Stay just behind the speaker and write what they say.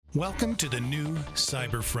Welcome to the new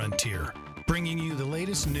Cyber Frontier, bringing you the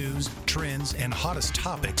latest news, trends, and hottest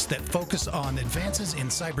topics that focus on advances in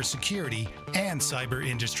cybersecurity and cyber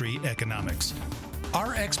industry economics.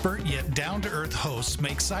 Our expert yet down-to-earth hosts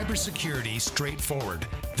make cybersecurity straightforward.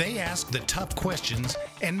 They ask the tough questions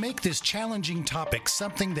and make this challenging topic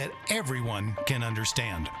something that everyone can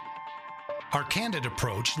understand. Our candid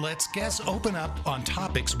approach lets guests open up on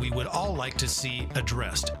topics we would all like to see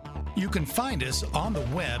addressed. You can find us on the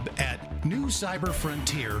web at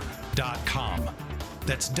newcyberfrontier.com.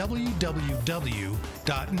 That's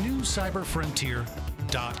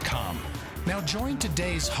www.newcyberfrontier.com. Now join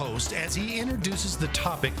today's host as he introduces the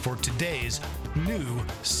topic for today's new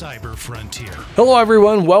Cyber Frontier. Hello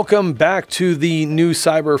everyone, welcome back to the new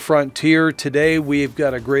Cyber Frontier. Today we've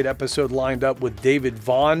got a great episode lined up with David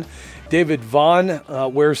Vaughn. David Vaughn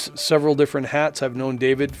wears several different hats. I've known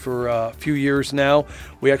David for a few years now.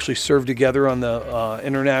 We actually served together on the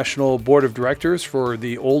International Board of Directors for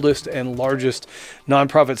the oldest and largest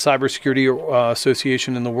nonprofit cybersecurity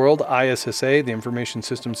association in the world, ISSA, the Information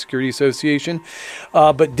Systems Security Association.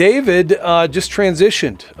 But David just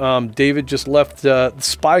transitioned. David just left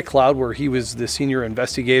SpyCloud, where he was the senior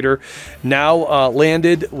investigator. Now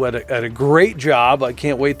landed at a great job. I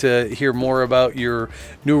can't wait to hear more about your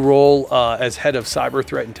new role as head of cyber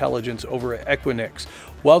threat intelligence over at Equinix.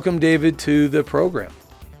 Welcome, David, to the program.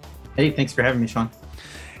 Hey, thanks for having me, Sean.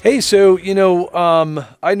 Hey, so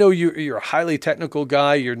I know you're a highly technical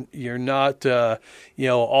guy. You're not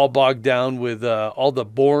all bogged down with all the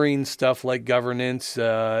boring stuff like governance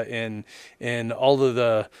and all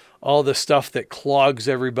the stuff that clogs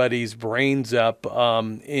everybody's brains up.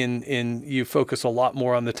 In you focus a lot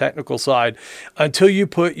more on the technical side until you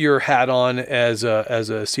put your hat on as a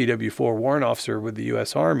CW4 warrant officer with the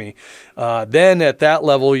U.S. Army. Then at that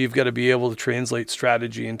level, you've got to be able to translate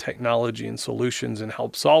strategy and technology and solutions and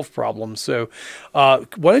help solve problems. So why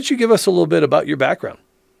don't you give us a little bit about your background?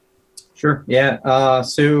 Sure. Yeah.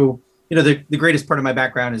 So the greatest part of my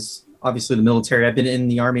background is obviously the military. I've been in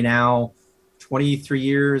the Army now 23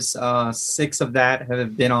 years, 6 of that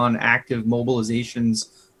have been on active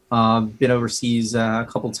mobilizations, been overseas a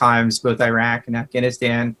couple times, both Iraq and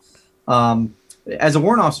Afghanistan. As a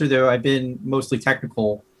warrant officer, though, I've been mostly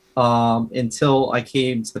technical until I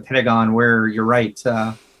came to the Pentagon, where you're right,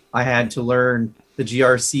 I had to learn the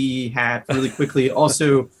GRC hat really quickly.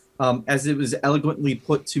 Also, as it was eloquently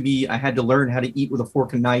put to me, I had to learn how to eat with a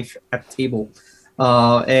fork and knife at the table.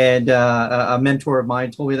 And a mentor of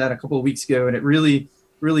mine told me that a couple of weeks ago, and it really,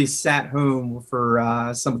 really sat home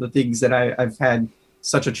for some of the things that I've had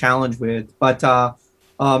such a challenge with. But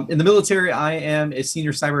in the military, I am a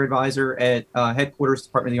senior cyber advisor at Headquarters,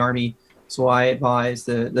 Department of the Army. So I advise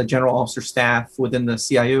the general officer staff within the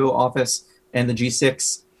CIO office and the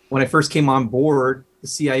G6. When I first came on board, the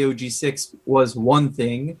CIO G6 was one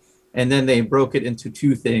thing, and then they broke it into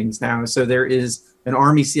 2 things now. So there is an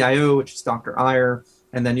Army CIO, which is Dr. Iyer,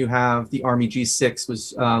 and then you have the Army G6,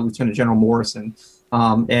 was Lieutenant General Morrison.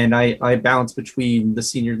 And I bounce between the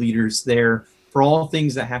senior leaders there for all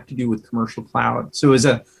things that have to do with commercial cloud. So it was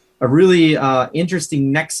a really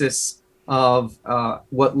interesting nexus of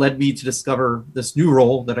what led me to discover this new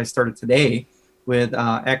role that I started today with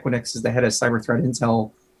Equinix as the head of cyber threat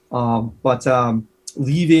intel. But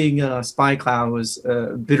leaving SpyCloud was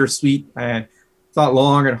bittersweet. I thought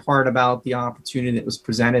long and hard about the opportunity that was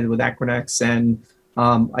presented with Equinix, and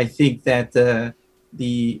I think that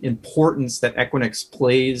the importance that Equinix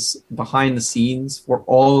plays behind the scenes for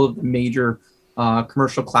all of the major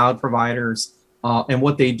commercial cloud providers and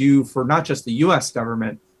what they do for not just the U.S.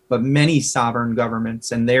 government, but many sovereign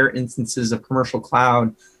governments and their instances of commercial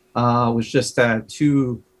cloud was just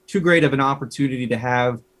too great of an opportunity to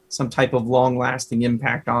have some type of long-lasting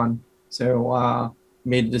impact on. So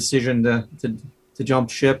made the decision to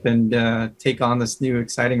jump ship and take on this new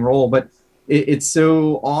exciting role. But it's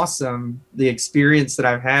so awesome, the experience that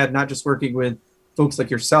I've had, not just working with folks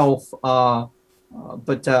like yourself,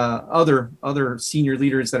 but other senior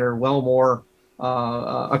leaders that are well more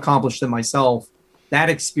accomplished than myself. That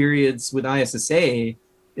experience with ISSA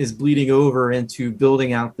is bleeding over into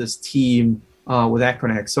building out this team with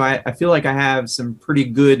Equinix. So I feel like I have some pretty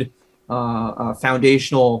good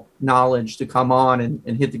foundational knowledge to come on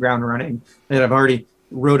and hit the ground running. And I've already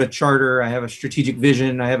wrote a charter. I have a strategic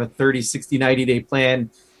vision. I have a 30, 60, 90-day plan.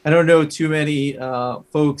 I don't know too many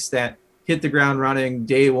folks that hit the ground running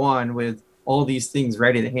day one with all these things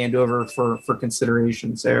ready to hand over for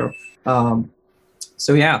consideration. So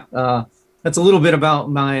yeah, that's a little bit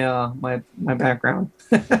about my background.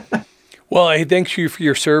 Well, hey, thanks you for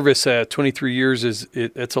your service. 23 years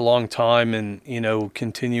it's a long time, and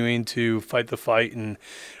continuing to fight the fight and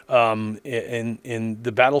And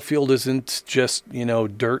the battlefield isn't just,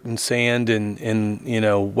 dirt and sand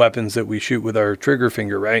and weapons that we shoot with our trigger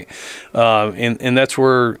finger, right? And that's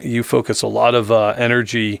where you focus a lot of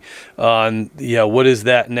energy on, what is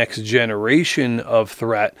that next generation of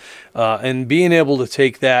threat, and being able to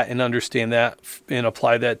take that and understand that and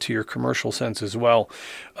apply that to your commercial sense as well.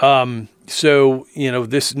 So,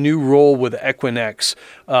 this new role with Equinix,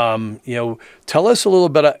 tell us a little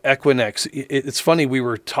bit about Equinix. It's funny, we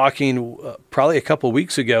were talking probably a couple of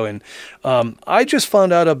weeks ago, and I just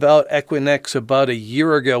found out about Equinix about a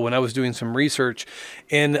year ago when I was doing some research,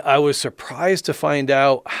 and I was surprised to find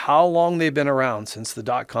out how long they've been around since the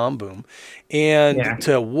dot-com boom and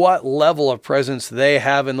to what level of presence they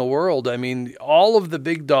have in the world. I mean, all of the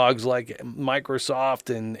big dogs like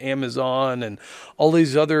Microsoft and Amazon and all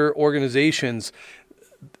these other organizations,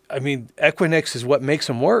 I mean, Equinix is what makes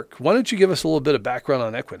them work. Why don't you give us a little bit of background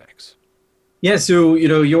on Equinix? Yeah, so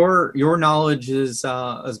your knowledge is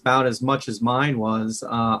about as much as mine was.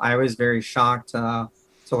 I was very shocked to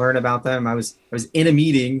learn about them. I was in a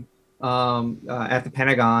meeting at the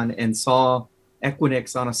Pentagon and saw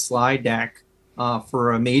Equinix on a slide deck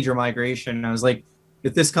for a major migration. I was like,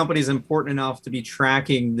 if this company is important enough to be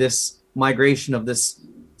tracking this migration of this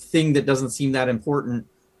thing that doesn't seem that important,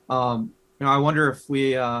 I wonder if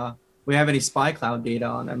we have any SpyCloud data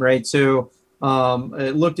on them, right? So I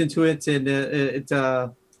looked into it, and it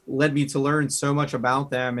led me to learn so much about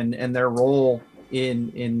them and their role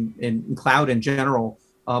in cloud in general.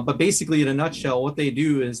 But basically, in a nutshell, what they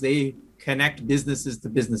do is they connect businesses to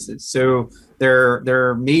businesses. So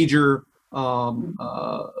their major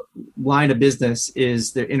line of business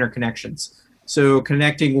is their interconnections. So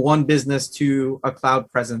connecting one business to a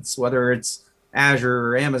cloud presence, whether it's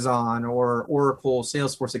Azure or Amazon or Oracle,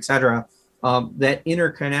 Salesforce, et cetera, that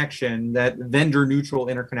interconnection, that vendor neutral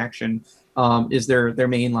interconnection is their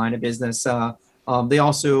main line of business. They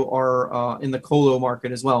also are in the colo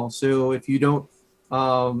market as well. So if you don't,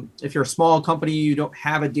 if you're a small company, you don't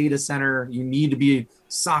have a data center, you need to be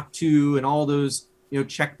SOC 2 and all those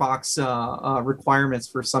checkbox requirements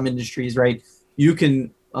for some industries, right? You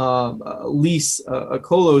can lease a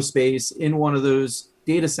colo space in one of those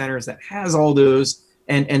data centers that has all those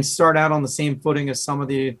and start out on the same footing as some of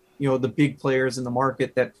the the big players in the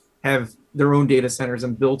market that have their own data centers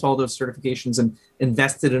and built all those certifications and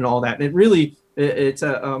invested in all that. And it's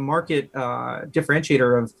a market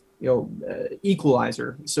differentiator of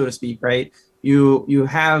equalizer, so to speak, right? You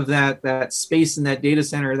have that space in that data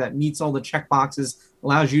center that meets all the check boxes,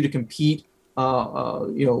 allows you to compete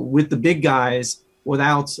with the big guys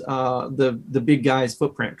without the big guys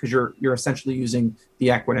footprint, because you're essentially using the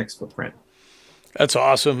Equinix footprint. That's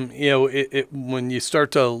awesome. When you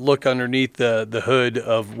start to look underneath the hood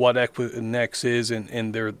of what Equinix is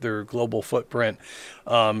and their global footprint,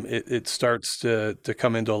 it starts to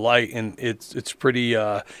come into light, and it's pretty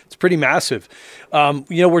massive.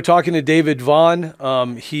 We're talking to David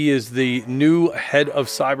Vaughn. He is the new head of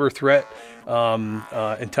cyber threat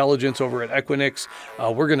intelligence over at Equinix.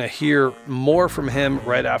 We're going to hear more from him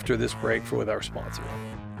right after this break with our sponsor.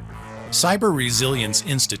 Cyber Resilience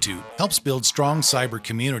Institute helps build strong cyber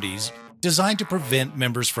communities designed to prevent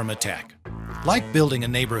members from attack. Like building a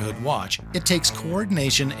neighborhood watch, it takes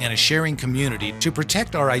coordination and a sharing community to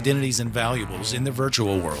protect our identities and valuables in the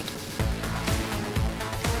virtual world.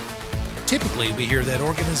 Typically, we hear that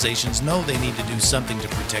organizations know they need to do something to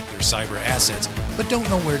protect their cyber assets, but don't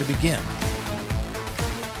know where to begin.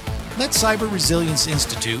 Let Cyber Resilience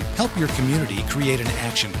Institute help your community create an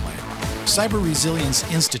action plan. Cyber Resilience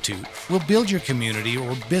Institute will build your community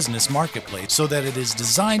or business marketplace so that it is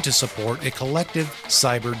designed to support a collective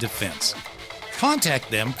cyber defense.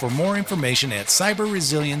 Contact them for more information at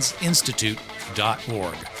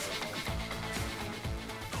cyberresilienceinstitute.org.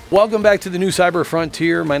 Welcome back to the New Cyber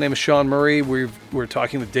Frontier. My name is Sean Murray. We're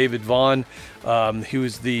talking with David Vaughn. He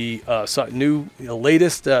was the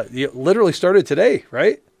latest, literally started today,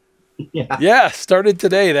 right? Yeah, started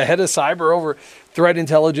today. The head of cyber over threat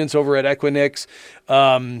intelligence over at Equinix.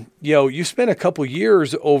 You spent a couple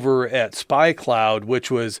years over at SpyCloud, which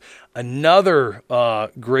was another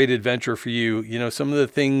great adventure for you. Some of the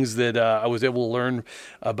things that I was able to learn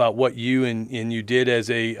about what you and you did as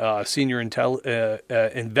a senior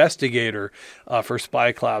investigator for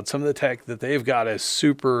SpyCloud. Some of the tech that they've got is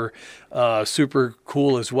super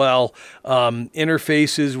cool as well.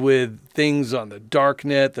 Interfaces with things on the dark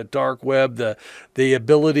net, the dark web, the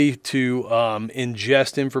ability to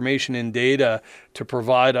ingest information and data to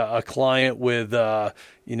provide a client with, a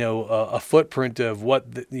footprint of what,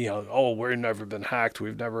 we've never been hacked.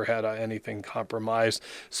 We've never had anything compromised.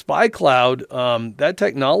 SpyCloud, that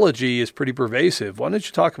technology is pretty pervasive. Why don't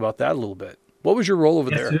you talk about that a little bit? What was your role over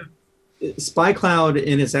there? SpyCloud,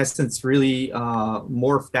 in its essence, really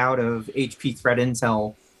morphed out of HP Threat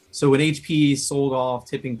Intel. So when HP sold off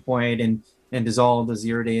Tipping Point and dissolved the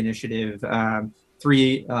zero-day initiative,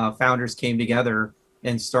 three founders came together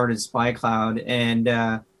and started SpyCloud. And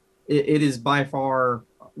it is by far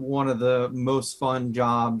one of the most fun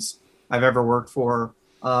jobs I've ever worked for.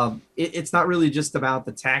 It's not really just about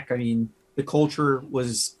the tech. I mean, the culture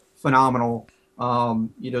was phenomenal.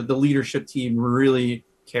 The leadership team really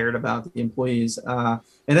cared about the employees. And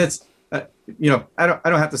that's, I don't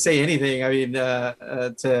have to say anything. I mean,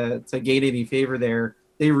 to gain any favor there,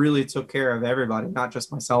 they really took care of everybody, not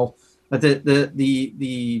just myself. But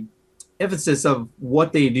the emphasis of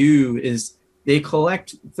what they do is they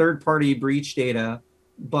collect third-party breach data,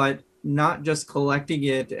 but not just collecting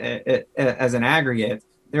it as an aggregate.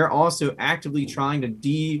 They're also actively trying to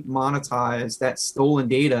demonetize that stolen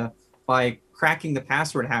data by cracking the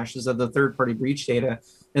password hashes of the third-party breach data.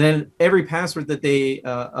 And then every password that they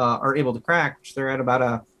are able to crack, which they're at about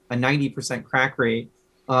a 90% crack rate,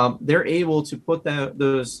 they're able to put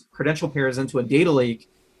those credential pairs into a data lake,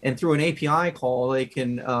 and through an API call, they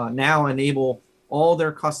can now enable all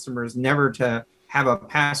their customers never to have a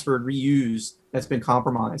password reused that's been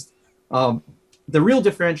compromised. The real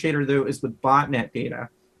differentiator, though, is with botnet data.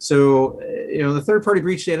 So, the third-party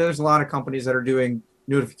breach data, there's a lot of companies that are doing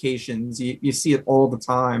notifications. You see it all the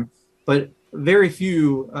time, but very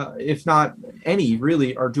few, if not any,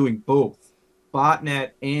 really are doing both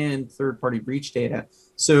botnet and third-party breach data.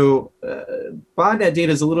 So botnet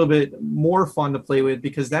data is a little bit more fun to play with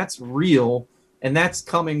because that's real, and that's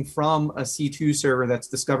coming from a C2 server that's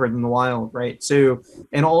discovered in the wild, right? So,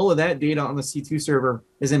 and all of that data on the C2 server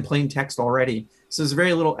is in plain text already. So there's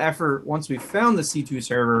very little effort once we found the C2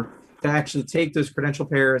 server to actually take those credential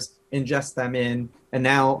pairs, ingest them in, and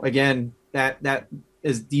now again that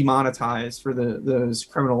is demonetized for those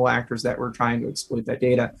criminal actors that were trying to exploit that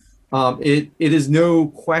data. It is no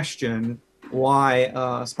question why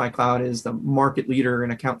SpyCloud is the market leader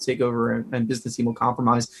in account takeover and business email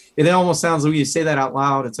compromise. It almost sounds like you say that out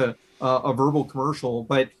loud. It's a verbal commercial,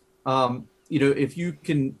 but if you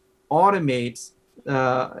can automate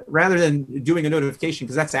rather than doing a notification,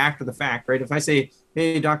 because that's after the fact, right? If I say,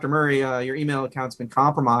 hey, Dr. Murray, your email account's been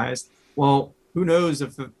compromised, well, who knows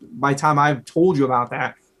if by the time I've told you about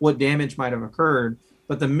that, what damage might have occurred.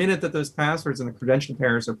 But the minute that those passwords and the credential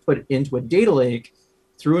pairs are put into a data lake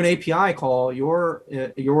through an API call, your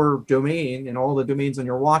domain and all the domains on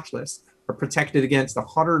your watch list are protected against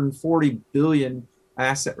 140 billion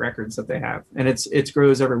asset records that they have. And it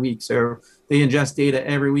grows every week. So they ingest data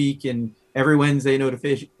every week, and every Wednesday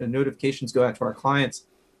notifications go out to our clients.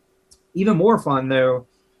 Even more fun, though,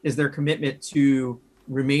 is their commitment to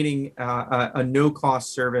remaining a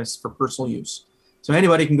no-cost service for personal use. So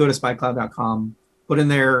anybody can go to spycloud.com, put in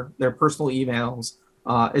their personal emails.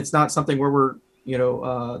 It's not something where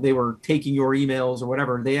they were taking your emails or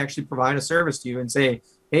whatever. They actually provide a service to you and say,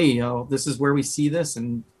 hey, this is where we see this,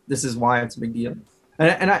 and this is why it's a big deal.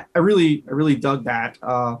 And I really dug that.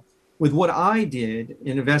 With what I did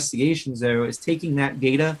in investigations, though, is taking that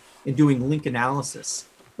data and doing link analysis,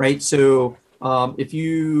 right? So if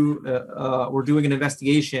you were doing an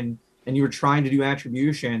investigation and you were trying to do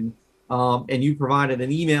attribution, and you provided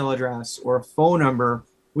an email address or a phone number,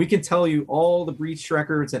 we can tell you all the breach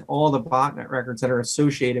records and all the botnet records that are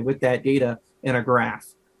associated with that data in a graph.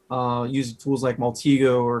 Using tools like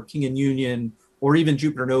Maltego or King and Union or even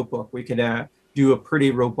Jupyter Notebook, we could do a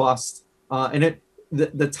pretty robust, and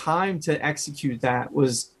the time to execute that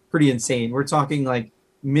was pretty insane. We're talking like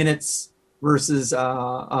minutes versus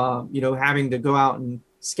having to go out and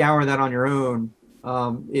scour that on your own.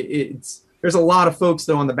 There's a lot of folks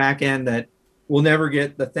though on the back end that will never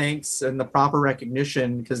get the thanks and the proper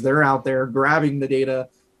recognition because they're out there grabbing the data,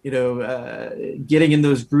 getting in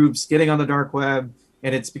those groups, getting on the dark web,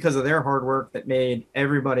 and it's because of their hard work that made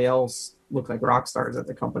everybody else look like rock stars at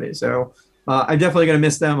the company. So I'm definitely going to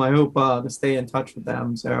miss them. I hope to stay in touch with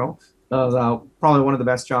them. So probably one of the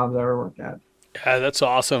best jobs I ever worked at. Yeah, that's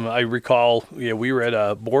awesome. I recall, we were at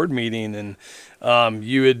a board meeting and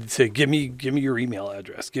you would say, give me your email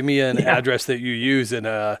address, give me an address that you use.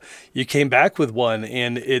 And you came back with one,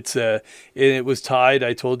 and it was tied,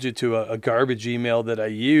 I told you, to a garbage email that I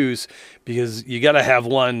use, because you got to have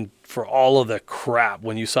one for all of the crap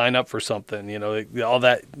when you sign up for something, all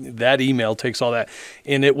that email takes all that.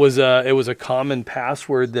 And it was a common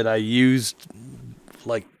password that I used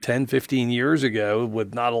like 10, 15 years ago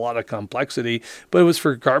with not a lot of complexity, but it was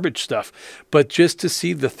for garbage stuff. But just to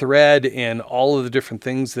see the thread and all of the different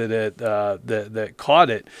things that that caught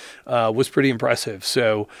it was pretty impressive.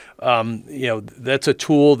 So, that's a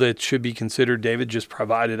tool that should be considered, David, just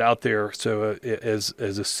provided out there. So as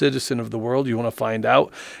a citizen of the world, you want to find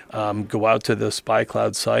out, go out to the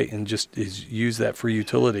SpyCloud site and just use that for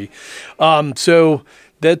utility. So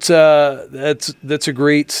that's a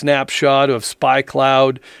great snapshot of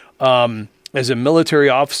SpyCloud as a military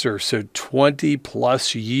officer. So 20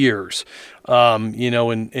 plus years,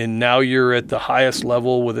 and now you're at the highest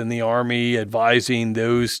level within the Army, advising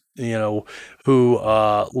those, who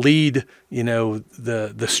lead,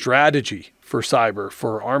 the strategy for cyber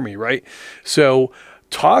for Army, right? So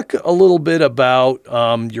talk a little bit about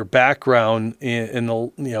your background in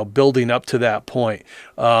the building up to that point.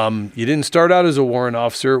 You didn't start out as a warrant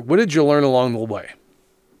officer. What did you learn along the way?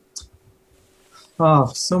 Oh,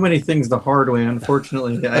 so many things the hard way,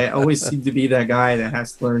 unfortunately. I always seem to be that guy that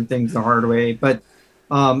has to learn things the hard way. But,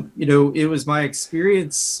 it was my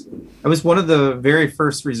experience. I was one of the very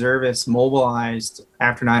first reservists mobilized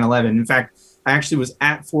after 9/11. In fact, I actually was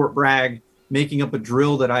at Fort Bragg making up a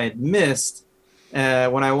drill that I had missed.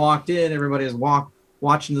 When I walked in, everybody was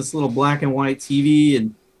watching this little black and white TV.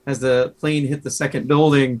 And as the plane hit the second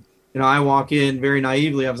building, I walk in very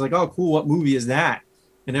naively. I was like, oh, cool. What movie is that?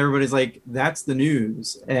 And everybody's like, that's the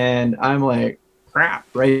news. And I'm like, crap,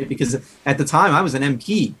 right? Because at the time I was an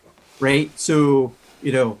MP, right? So,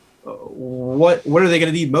 what are they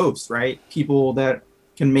going to need most, right? People that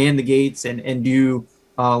can man the gates and do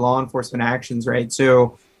law enforcement actions, right?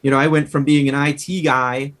 So, I went from being an IT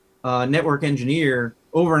guy, network engineer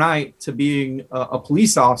overnight to being a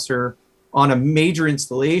police officer on a major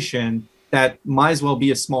installation that might as well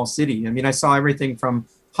be a small city. I mean, I saw everything from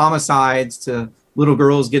homicides to little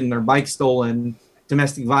girls getting their bikes stolen,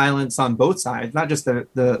 domestic violence on both sides, not just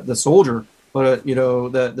the soldier, but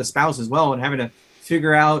the spouse as well, and having to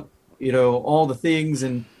figure out all the things,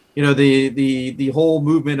 and the whole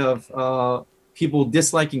movement of people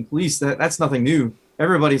disliking police. That's nothing new.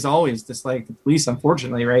 Everybody's always disliked the police,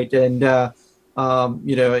 unfortunately, right? And that's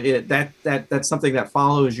something that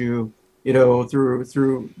follows you,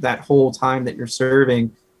 through that whole time that you're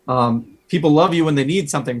serving. People love you when they need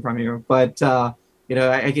something from you, but I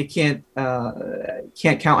can't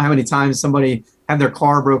count how many times somebody had their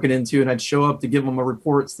car broken into, and I'd show up to give them a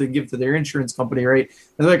report to give to their insurance company, right?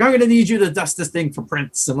 And they're like, I'm going to need you to dust this thing for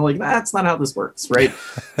prints, and I'm like, that's not how this works, right?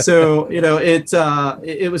 So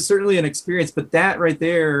it was certainly an experience, but that right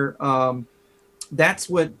there, that's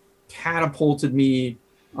what catapulted me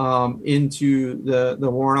into the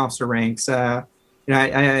warrant officer ranks. I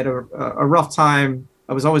had a rough time.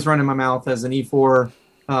 I was always running my mouth as an E4.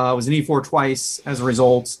 I was an E4 twice as a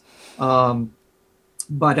result. But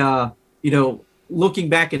looking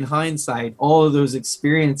back in hindsight, all of those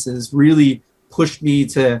experiences really pushed me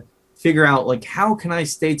to figure out, like, how can I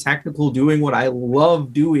stay technical doing what I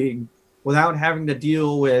love doing without having to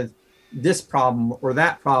deal with this problem or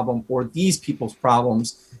that problem or these people's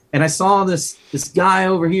problems. And I saw this guy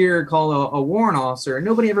over here called a warrant officer, and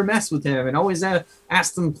nobody ever messed with him and always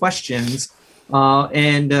asked him questions.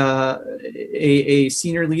 And a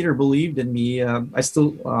senior leader believed in me. I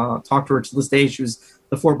still talk to her to this day. She was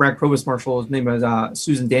the Fort Bragg Provost Marshal. His name was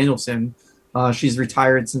Susan Danielson. She's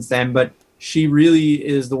retired since then, but she really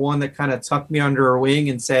is the one that kind of tucked me under her wing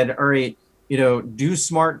and said, all right, do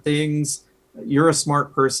smart things. You're a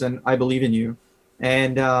smart person. I believe in you.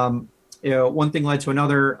 And, one thing led to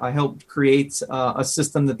another. I helped create a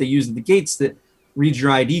system that they use at the gates that reads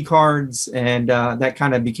your ID cards. And that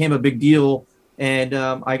kind of became a big deal. And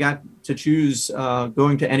I got to choose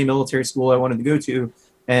going to any military school I wanted to go to.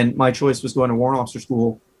 And my choice was going to warrant officer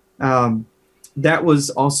school. That was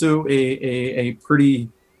also a pretty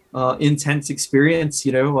intense experience,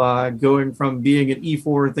 going from being an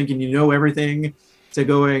E4 thinking everything to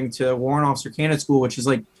going to warrant officer candidate school, which is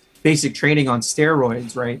like basic training on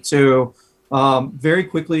steroids, right? So very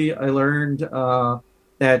quickly I learned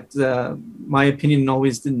that my opinion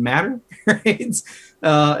always didn't matter, right?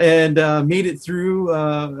 And made it through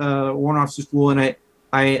warrant officer school. And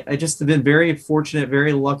I just have been very fortunate,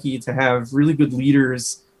 very lucky to have really good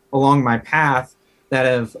leaders along my path that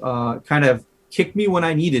have kind of kicked me when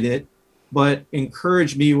I needed it, but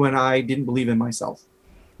encouraged me when I didn't believe in myself,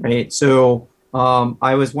 right? So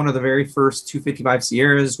I was one of the very first 255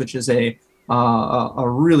 Sierras, which is a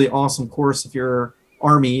really awesome course if you're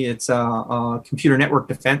Army. It's a computer network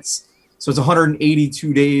defense. So it's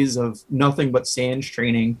 182 days of nothing but SANS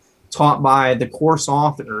training taught by the course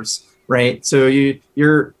authors, right? So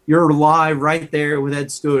you're live right there with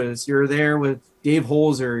Ed Scotus. You're there with Dave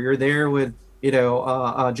Holzer. You're there with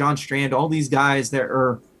John Strand. All these guys that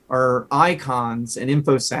are icons in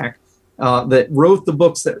InfoSec that wrote the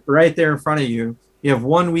books that right there in front of you. You have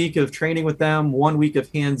 1 week of training with them, 1 week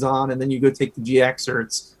of hands-on, and then you go take the GX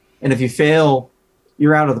certs. And if you fail,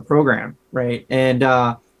 you're out of the program, right? And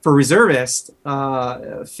for reservists,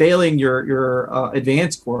 failing your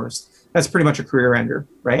advanced course, that's pretty much a career ender,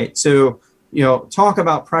 right? So, talk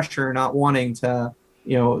about pressure, not wanting to,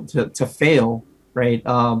 to fail, right?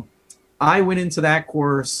 I went into that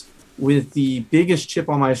course with the biggest chip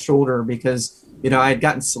on my shoulder because I had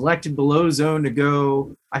gotten selected below zone to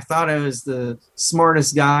go. I thought I was the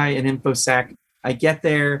smartest guy in InfoSec. I get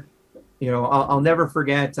there, I'll never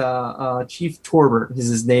forget Chief Torbert is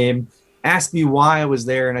his name, asked me why I was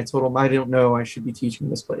there, and I told him I don't know. I should be teaching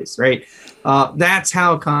this place, right? That's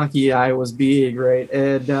how cocky I was being, right?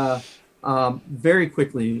 And very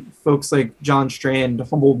quickly, folks like John Strand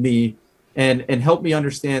humbled me and helped me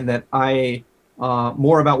understand that I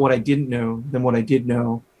more about what I didn't know than what I did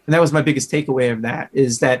know. And that was my biggest takeaway of that,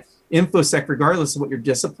 is that InfoSec, regardless of what your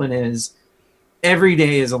discipline is, every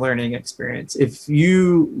day is a learning experience. If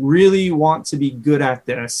you really want to be good at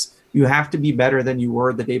this, you have to be better than you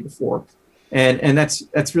were the day before. And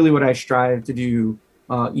that's really what I strive to do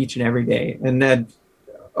each and every day. And then,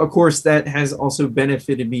 of course, that has also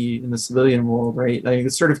benefited me in the civilian world, right? Like, the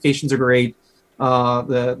certifications are great.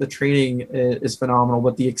 The training is phenomenal,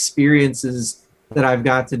 but the experiences that I've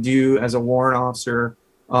got to do as a warrant officer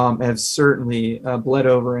have certainly bled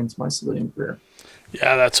over into my civilian career.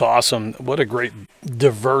 Yeah, that's awesome. What a great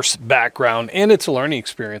diverse background. And it's a learning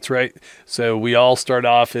experience, right? So we all start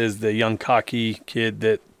off as the young cocky kid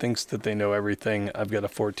that thinks that they know everything. I've got a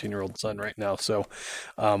 14-year-old son right now, so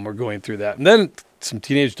we're going through that. And then some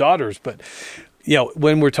teenage daughters. But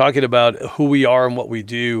when we're talking about who we are and what we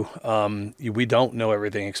do, we don't know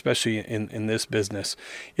everything, especially in this business.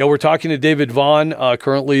 We're talking to David Vaughn,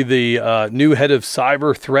 currently the new head of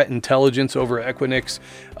cyber threat intelligence over at Equinix.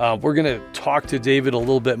 We're going to talk to David a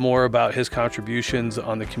little bit more about his contributions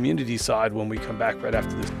on the community side when we come back right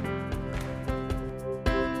after this.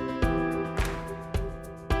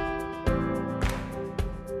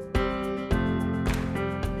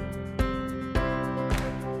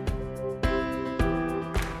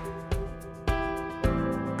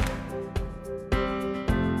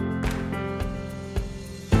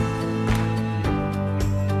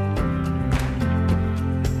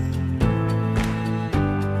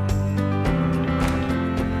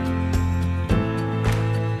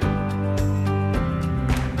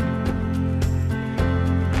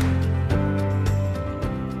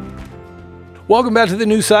 Welcome back to the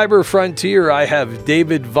new Cyber Frontier. I have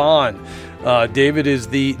David Vaughn. David is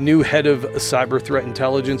the new head of cyber threat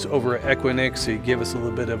intelligence over at Equinix. He gave us a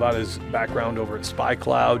little bit about his background over at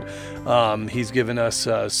SpyCloud. He's given us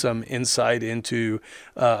some insight into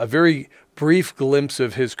a very brief glimpse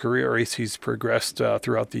of his career as he's progressed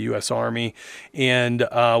throughout the U.S. Army. And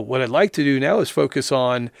what I'd like to do now is focus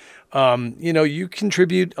on you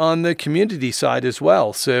contribute on the community side as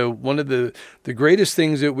well. So one of the greatest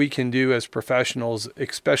things that we can do as professionals,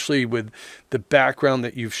 especially with the background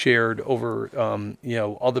that you've shared over,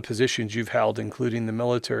 all the positions you've held, including the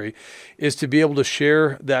military, is to be able to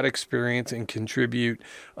share that experience and contribute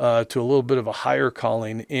to a little bit of a higher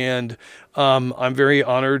calling. And I'm very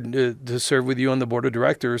honored to serve with you on the board of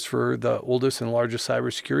directors for the oldest and largest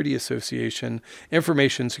cybersecurity association,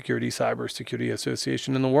 Information Security Cybersecurity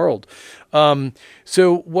Association in the world.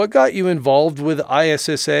 So what got you involved with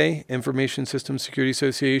ISSA, Information Systems Security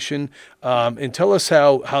Association? And tell us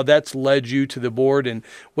how that's led you to the board, and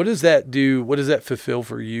what does that do? What does that fulfill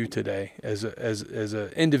for you today as an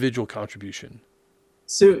individual contribution?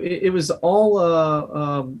 So it was all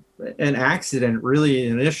an accident, really.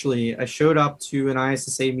 Initially, I showed up to an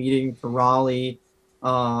ISSA meeting for Raleigh,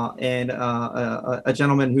 and a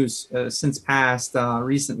gentleman who's since passed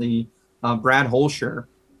recently, Brad Holscher,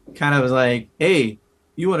 kind of was like, "Hey,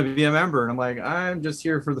 you want to be a member?" And I'm like, "I'm just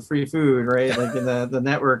here for the free food, right? Like in the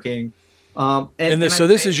networking." So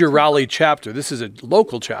this is your Raleigh chapter. This is a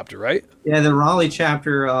local chapter, right? Yeah, the Raleigh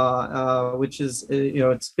chapter, which is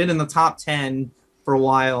it's been in the top 10 for a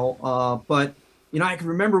while, but I can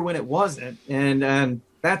remember when it wasn't, and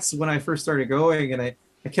that's when I first started going, and I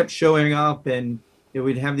kept showing up, and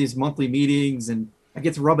we'd have these monthly meetings, and I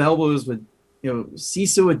get to rub elbows with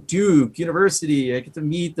CISO at Duke University. I get to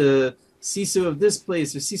meet the CISO of this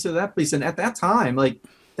place or CISO of that place, and at that time, like,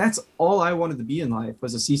 that's all I wanted to be in life,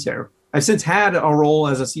 was a CISO. I've since had a role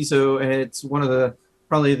as a CISO, and it's one of the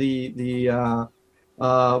probably the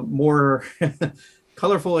more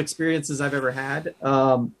colorful experiences I've ever had.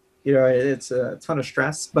 It's a ton of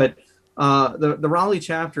stress, but the Raleigh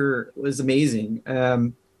chapter was amazing.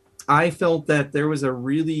 I felt that there was a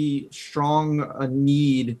really strong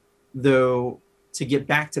need, though, to get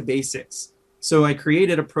back to basics. So I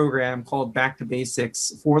created a program called Back to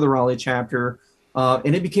Basics for the Raleigh chapter,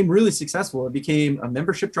 and it became really successful. It became a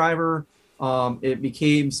membership driver. It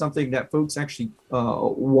became something that folks actually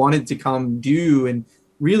wanted to come do. And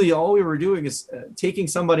really all we were doing is taking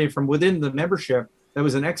somebody from within the membership that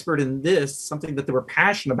was an expert in this, something that they were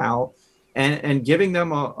passionate about, and giving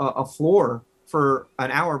them a floor for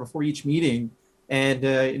an hour before each meeting. And,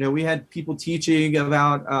 we had people teaching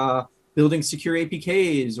about building secure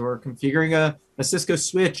APKs or configuring a Cisco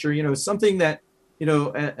switch, or, something that,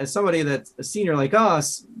 as somebody that's a senior like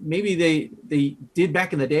us, maybe they did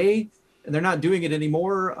back in the day and they're not doing it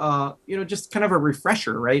anymore, just kind of a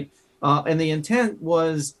refresher, right? And the intent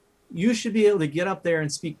was you should be able to get up there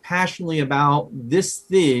and speak passionately about this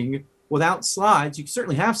thing without slides. You can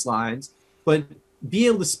certainly have slides, but be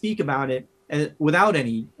able to speak about it without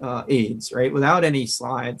any aids, right? Without any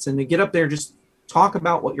slides, and to get up there, just talk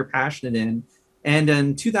about what you're passionate in. And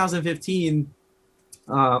in 2015,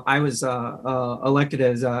 I was elected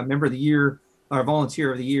as a member of the year or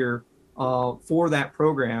volunteer of the year for that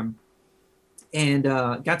program, and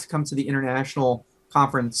got to come to the international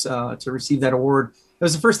conference to receive that award. It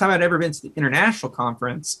was the first time I'd ever been to the international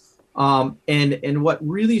conference. And what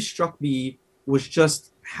really struck me was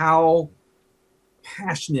just how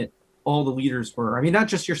passionate all the leaders were. I mean, not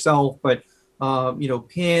just yourself, but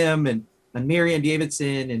Pam and Marianne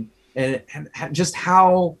Davidson, and just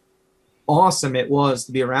how awesome it was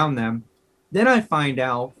to be around them. Then I find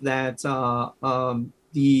out that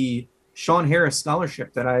the Sean Harris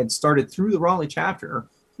Scholarship that I had started through the Raleigh chapter,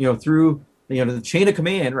 through the chain of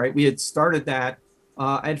command, right? We had started that.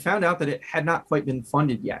 I had found out that it had not quite been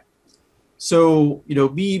funded yet. So,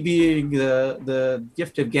 me being the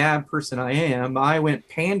gift of gab person I am, I went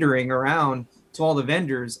pandering around to all the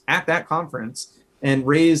vendors at that conference and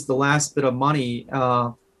raised the last bit of money.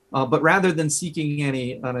 But rather than seeking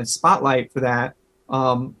any spotlight for that,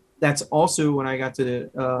 that's also when I got to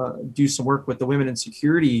do some work with the Women in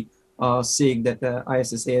Security SIG that the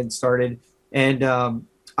ISSA had started. And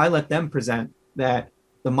I let them present that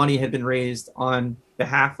the money had been raised on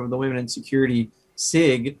behalf of the Women in Security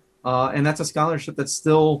SIG. And that's a scholarship that's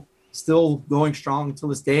still going strong till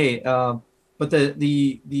this day. But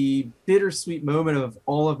the bittersweet moment of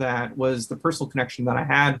all of that was the personal connection that I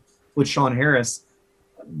had with Sean Harris.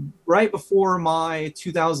 Right before my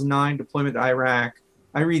 2009 deployment to Iraq,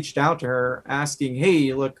 I reached out to her asking,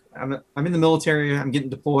 "Hey, look, I'm in the military. I'm getting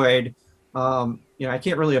deployed. I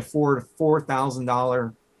can't really afford a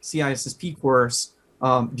 $4,000 CISSP course.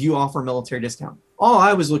 Do you offer a military discount?" All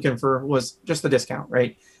I was looking for was just a discount,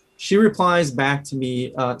 right? She replies back to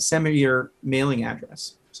me, "Send me your mailing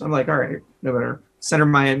address." So I'm like, all right, no better. Send her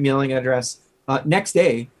my mailing address. Next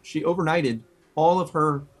day, she overnighted all of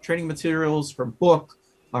her training materials, her book,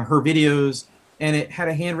 her videos, and it had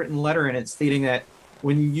a handwritten letter in it stating that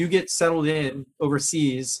when you get settled in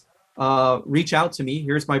overseas, reach out to me.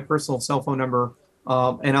 Here's my personal cell phone number,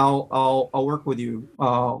 and I'll work with you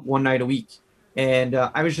one night a week. And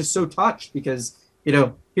I was just so touched because,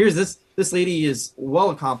 here's this lady is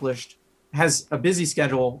well accomplished, has a busy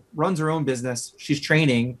schedule, runs her own business. She's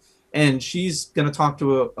training, and she's going to talk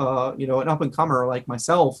to an up and comer like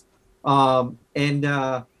myself. I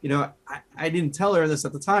didn't tell her this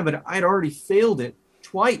at the time, but I'd already failed it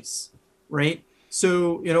twice, right?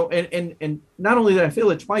 So, and not only did I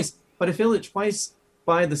fail it twice, but I failed it twice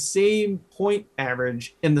by the same point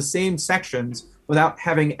average in the same sections without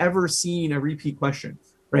having ever seen a repeat question,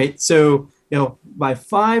 right? So, by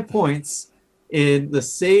 5 points in the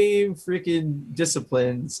same freaking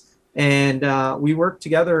disciplines. And we worked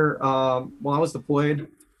together while I was deployed. It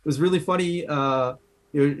was really funny.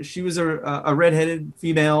 She was a redheaded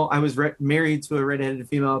female. I was married to a redheaded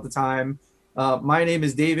female at the time. My name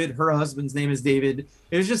is David. Her husband's name is David.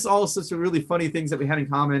 It was just all sorts of really funny things that we had in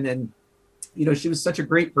common. And, she was such a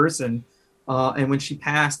great person. And when she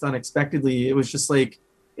passed unexpectedly, it was just like,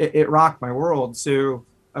 it rocked my world. So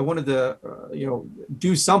I wanted to,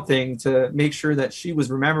 do something to make sure that she was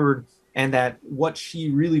remembered and that what she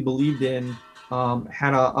really believed in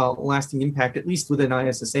had a lasting impact, at least within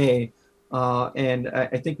ISSA. And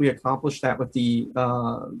I think we accomplished that with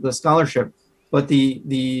the scholarship. But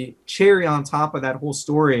the cherry on top of that whole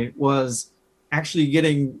story was actually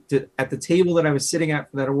getting to, at the table that I was sitting at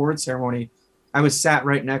for that award ceremony, I was sat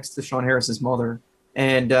right next to Sean Harris's mother.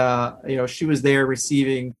 And, she was there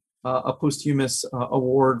receiving a posthumous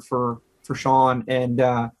award for Sean. And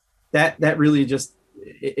that really just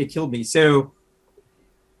it killed me. So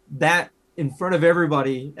that in front of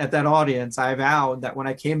everybody at that audience, I vowed that when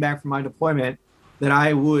I came back from my deployment, that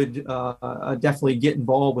I would definitely get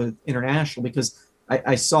involved with international, because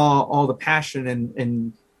I saw all the passion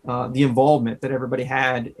and the involvement that everybody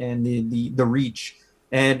had, and the reach.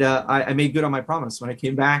 And I made good on my promise. When I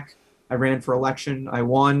came back, I ran for election. I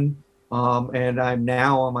won, and I'm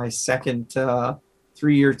now on my second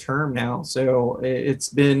 3-year term now. So it's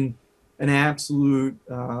been an absolute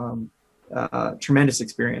tremendous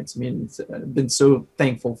experience. I mean, I've been so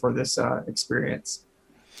thankful for this experience.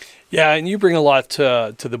 Yeah, and you bring a lot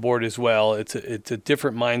to the board as well. It's a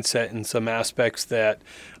different mindset in some aspects that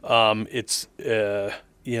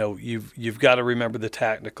you've got to remember the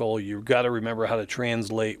tactical. You've got to remember how to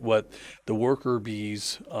translate what the worker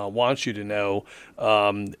bees want you to know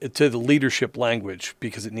to the leadership language,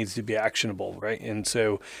 because it needs to be actionable, right? And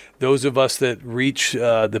so those of us that reach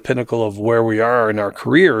the pinnacle of where we are in our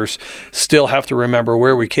careers still have to remember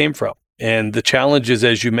where we came from. And the challenges,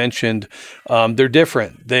 as you mentioned, they're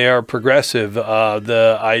different. They are progressive.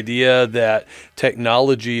 The idea that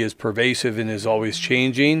technology is pervasive and is always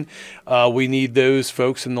changing, we need those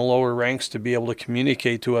folks in the lower ranks to be able to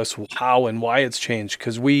communicate to us how and why it's changed.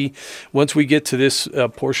 Because once we get to this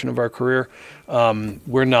portion of our career,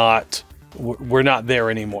 we're not there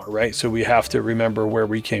anymore, right? So we have to remember where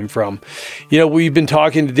we came from. We've been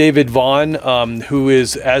talking to David Vaughn, who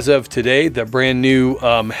is, as of today, the brand new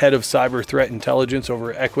head of cyber threat intelligence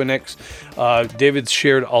over at Equinix. David's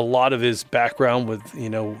shared a lot of his background with,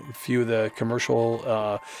 a few of the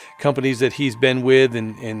commercial companies that he's been with,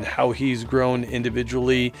 and how he's grown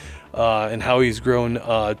individually, and how he's grown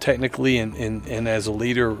technically and as a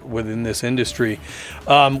leader within this industry.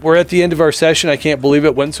 We're at the end of our session. I can't believe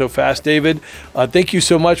it went so fast, David. Thank you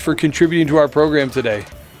so much for contributing to our program today.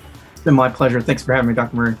 It's been my pleasure. Thanks for having me,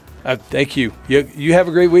 Dr. Murray. Thank you. You have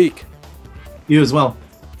a great week. You as well.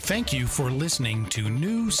 Thank you for listening to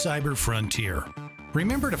New Cyber Frontier.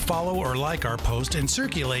 Remember to follow or like our post and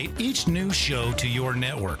circulate each new show to your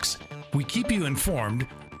networks. We keep you informed,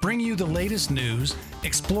 bring you the latest news,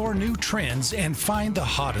 explore new trends, and find the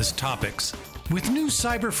hottest topics. With New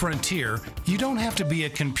Cyber Frontier, you don't have to be a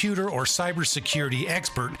computer or cybersecurity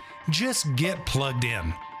expert, just get plugged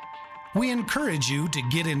in. We encourage you to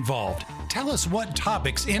get involved. Tell us what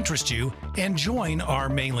topics interest you and join our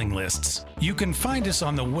mailing lists. You can find us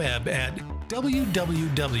on the web at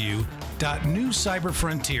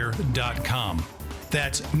www.newcyberfrontier.com.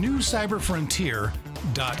 That's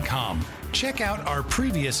newcyberfrontier.com. Check out our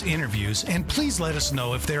previous interviews and please let us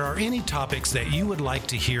know if there are any topics that you would like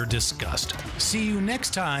to hear discussed. See you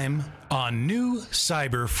next time on New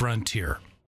Cyber Frontier.